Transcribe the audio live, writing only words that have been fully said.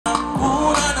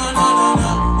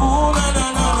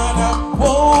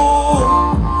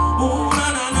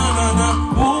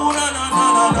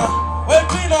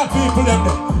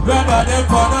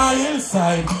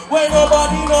side. When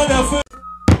nobody know the food.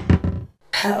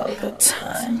 Pelpa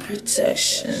time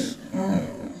protection.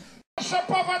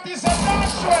 Poverty is a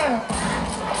natural.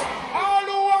 All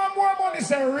who want more money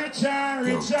say richer.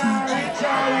 Ladies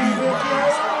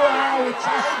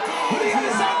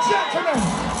and gentlemen,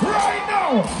 right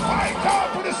now, I call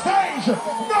to the stage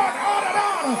none other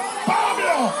than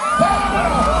Pablo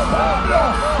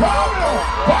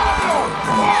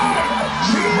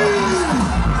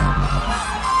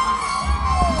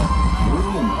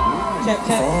YG. Check.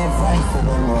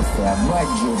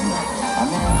 I'm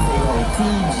going to say, oh,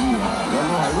 TG, you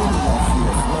know, I really don't see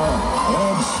it, bro.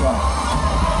 Headshot.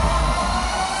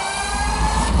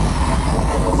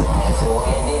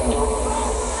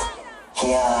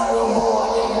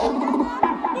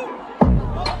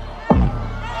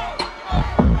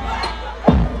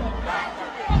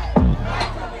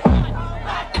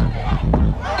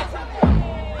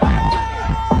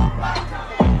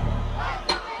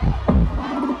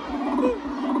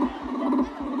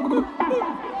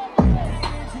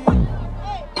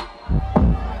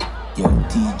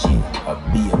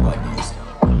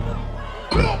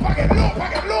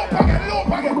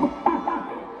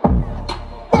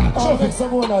 Make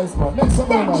some more nice, man. Make some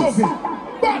more nice.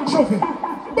 Back trophy.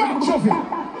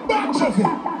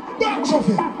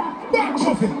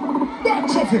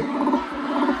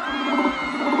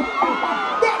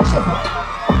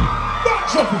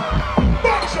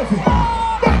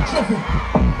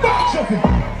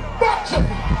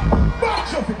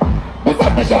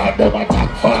 Before them attack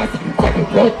fast, for the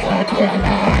blood clot they are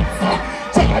not.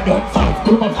 Take a don't fast,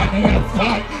 do my funny and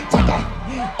fast.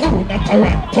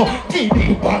 Toronto, TV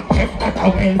bank, if not a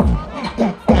wealth.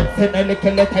 That's in a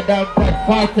little letter down, that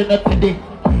fast enough today.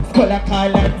 Scholar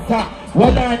call answer.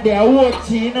 Well, on there,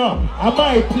 watching, you know. At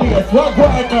my place, what go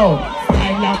on now?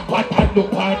 Style and pattern, no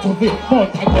part of it.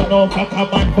 Mount I go now, for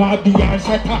come and Barbie and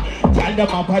Shatter. Tell them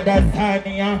about that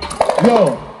Tanya. Yo.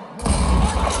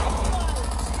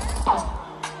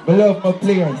 I love my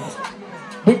players.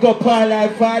 Big up all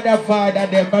like father,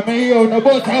 them. But me, you know,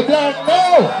 both are blind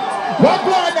now. What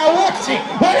one are watching?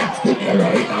 What is the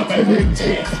mirror in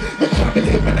everything? The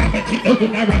family, man, I'm a thing,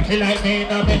 doing a rocky like me,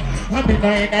 I'm in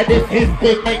the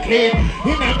system, my clean.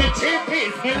 In a cheap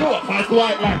piece, my loaf as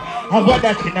white line. I've got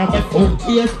that in a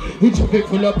suitcase. It's a bit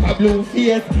full of Pablo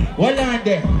face. Well, on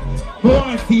there. Go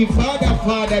and see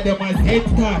father, them as head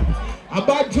start. A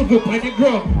bad joke up on the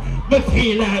ground. Me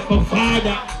feel like my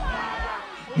father.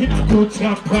 You know, Gucci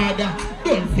and Prada.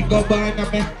 Don't see go by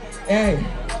me. Hey.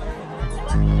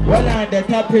 Well, on the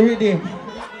top of rhythm,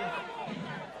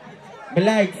 I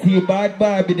like see bad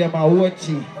Barbie them a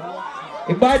watching.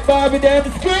 The bad Barbie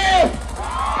them scream.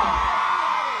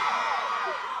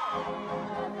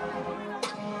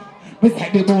 I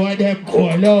said the boy them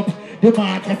call up. The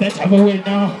market that travel with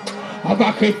now. I'm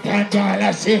a Christian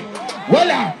galaxy.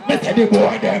 Well, I said the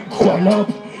boy them call up.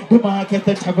 The market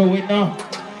that travel with now.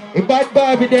 The bad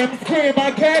Barbie them scream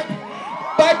again.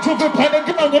 Bad to be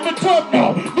panic on the top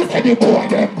now. This is the boy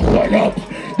them call up.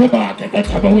 The market that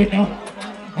have a winner.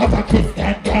 Have a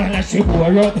Christian girl and she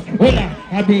bore up. Well,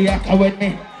 I be a with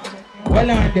me.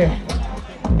 Well, on there.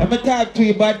 I'm going to talk to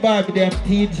you bad Barbie them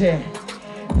teacher.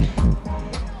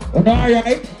 You know,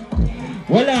 alright?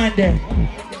 Well, on there.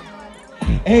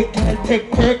 Hey, girl,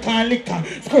 take perk and liquor.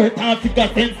 Squirt and figure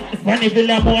sense. Funny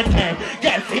villa more time.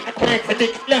 Girl, see the correct for the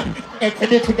club. For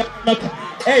the figure.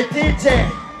 Hey, teacher.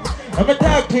 I'm going to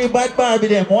talk to you bad Barbie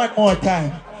them one more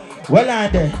time. Well,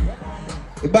 on there.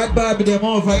 The bad Barbie them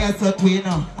over here so to you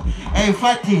know. Hey,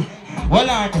 Fatty. Well,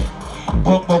 on there.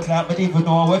 Bumbo clap, but even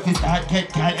know if it's hard get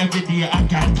call every day, I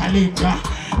can't calendar.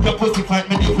 Your pussy fat,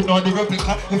 but even know the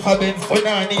replica. If I been for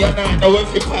nanny and I know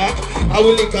if you park, I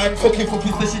will lick and fucky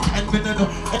so she can't be no.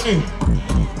 Hey.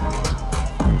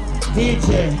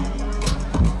 DJ.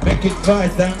 Make it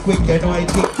fast and quick, you know I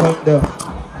think from there.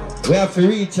 We have to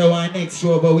reach our next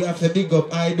show, but we have to big up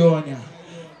Aidonia.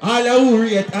 All who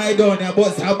rate Aidonia,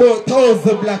 but about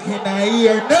 1,000 black in a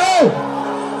year. No!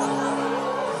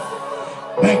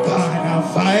 My God, I'm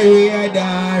fire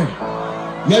there.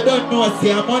 You don't know,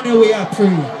 see, money we are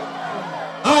free.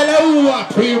 All who are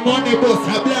free money, but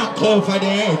a black over the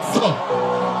head, so.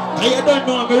 And you don't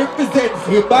know, I represent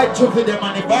for you, bad trophy them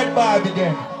and the bad Barbie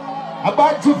them. A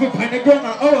bad trophy on the ground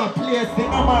and our place, you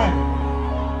know, man.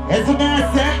 Yes, man,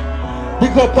 say?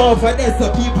 Big up over there, so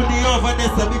people the over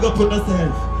there, so big up on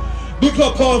yourself. Big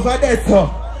up over there, so.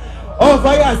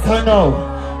 Over here, so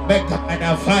now. Make kind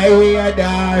of fire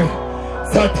there.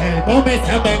 So tell me,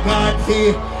 Mr.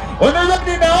 McCarthy. When I'm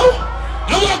ready now,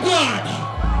 I'm going.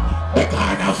 Make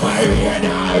kind of fire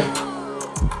there.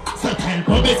 So Tell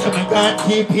mommy say me can't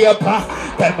keep paper.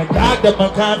 Tell my dog that me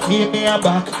can't keep me a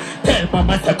back. Tell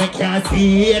mama say me can't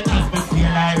see it as me feel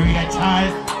like Rachel.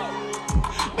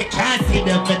 Me can't see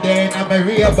them me there in my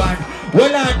rear band.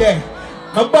 Well on there,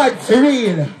 my bad for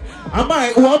real. I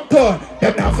might one turn.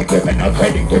 Them not for giving no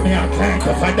credit, give me a client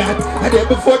for that. And then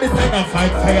before the time I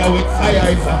fight fire with fire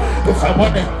if I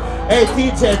want it. Hey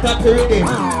teacher, stop to read it.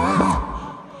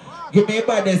 Give me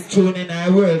baddest tune in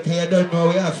our world, cause you don't know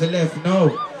we have to left now.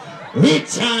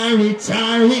 Richard,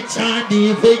 do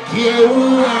you think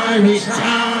you are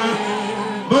Richard?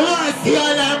 But I see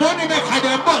all the money make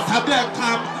them bust a black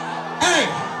cam. Hey!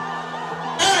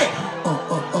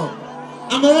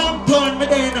 I'm a one turn me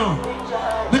there now.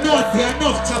 Me not see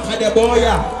enough chop of the boy.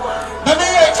 I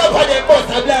mean you chop of the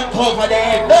bust a black cover the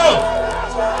head. No!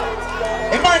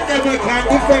 A man never can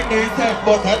defend himself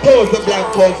but I told the black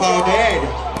cover on the head.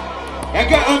 You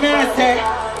get what I say?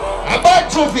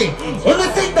 About trophy. When you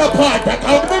think the part that I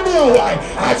don't know why.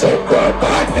 I just got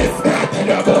badness, me I tell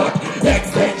you about.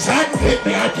 Extension fit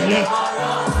me I tell you.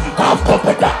 Half cup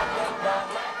of that.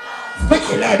 Me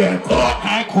kill them both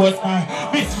I quote my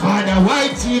Miss Father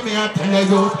YG me I tell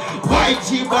you.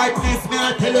 YG badness me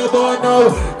I tell you about now.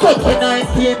 Couple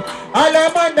 19. All the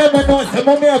man never know. Some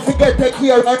of me I forget to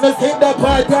care. And you think the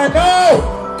part I know.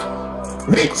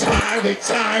 Richard.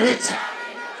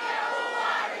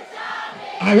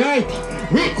 Alright,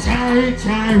 Richard.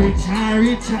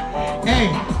 Hey,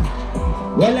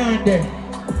 well on there.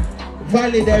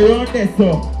 Valley they run there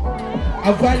so.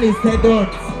 A valley said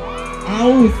don't. And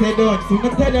who said don't? So me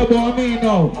tell you about me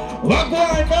now. What go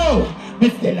on now? Me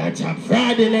still a chop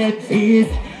fraudulent fees.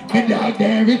 Me dog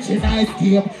there rich in ice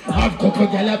tape. Have couple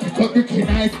gyal pick up brick in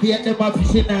ice tape. Them a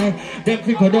fish in ice. Them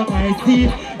figure down ice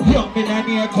tape. Young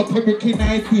millionaire couple brick in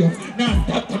ice tape. Now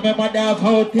stop to me mother have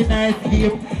out in ice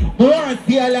tape. Me want to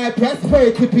see a lot of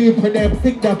prosperity people them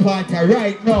sing the party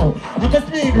right now. I must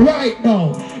mean right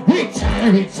now.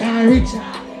 Richard.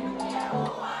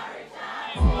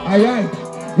 Alright.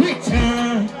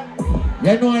 Richard.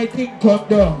 You know I think come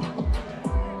down.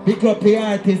 Pick up the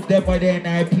artists them are there in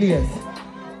our place.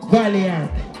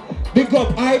 Valiant. Big up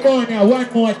Aidonia one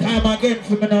more time again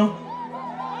for me now.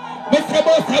 Mr.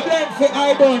 Bossa Blend for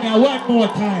Aidonia one more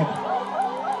time.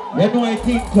 You know I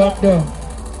think come down.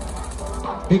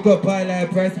 Big up all our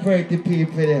prosperity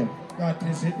people them. That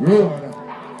is it, my father.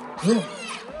 Room.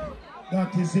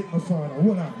 That is it, my father.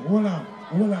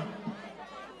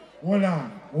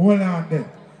 Hold on there.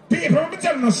 People, let me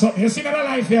tell you something. You see that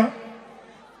life here?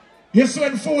 You see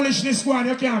when foolishness go on,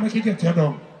 you can't make it get you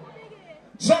down.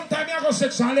 Sometimes you go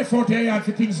sex and left out your yard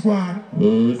for things go on.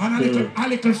 And a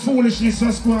little foolishness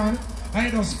just go on.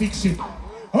 I don't speak shit.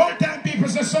 All time people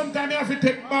say sometimes you have to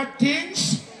take bad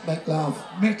things. Make laugh.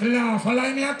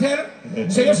 Allow me to tell.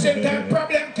 So you say time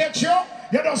problem catch you,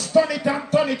 you just turn it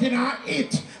in a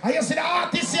hit. And you see the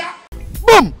artist here?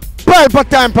 Boom! Pelpa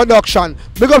Time Production.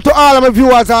 Big up to all of my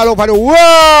viewers all over the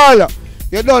world.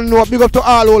 You don't know. Big up to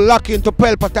all who lock into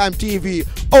Pelpa Time TV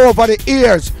over the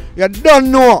years. You don't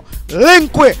know.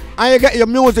 Link with and you get your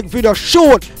music video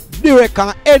shoot, direct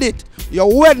and edit. Your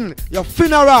wedding, your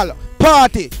funeral,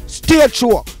 party, stage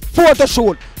show, photo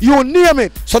shoot, you name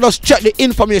it. So just check the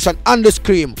information on the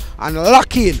screen and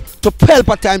lock in to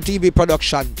Pelpa Time TV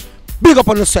Production. Big up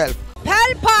on yourself.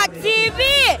 Pelpa TV!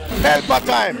 Pelpa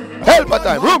Time! Room!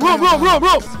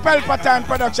 Pelpa Time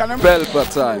Production. Pelpa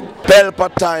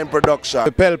Time Production.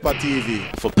 Pelpa TV.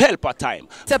 For Pelpa Time.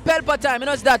 It's a Pelpa Time, you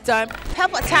know it's that time.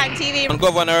 Pelpa Time TV. I'm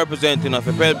governor representing of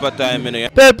Pelpa Time, you know.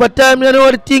 Pelpa Time, you know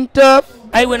what the thing tough?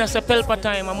 I when I say Pelpa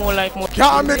Time, I'm more like more.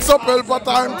 Can't mix up Pelpa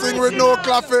Time thing with no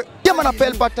coffee. Yeah, man, a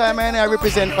Pelpa Time, and I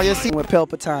represent for you. See, with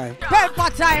Pelpa Time. Pelpa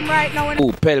Time right now.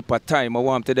 Oh, Pelpa Time, I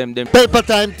want to them. Pelpa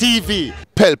Time TV.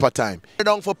 Pelpa Time. You're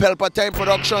down for Pelpa Time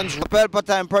Productions. Pelpa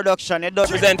Time Production. You don't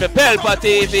Present for Pelpa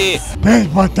TV.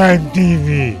 Pelpa Time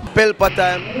TV. Pelpa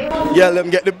Time. Yeah, let them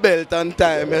get the belt on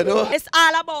time, you know. It's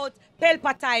all about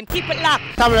Pelpa Time. Keep it locked.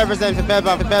 Come represent for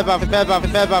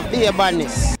Pelpa. Be a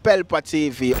badness. Pelpa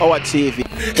TV, our TV.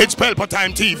 It's Pelpa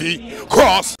Time TV.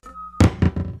 Cross.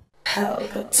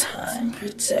 Pelpa Time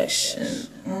protection.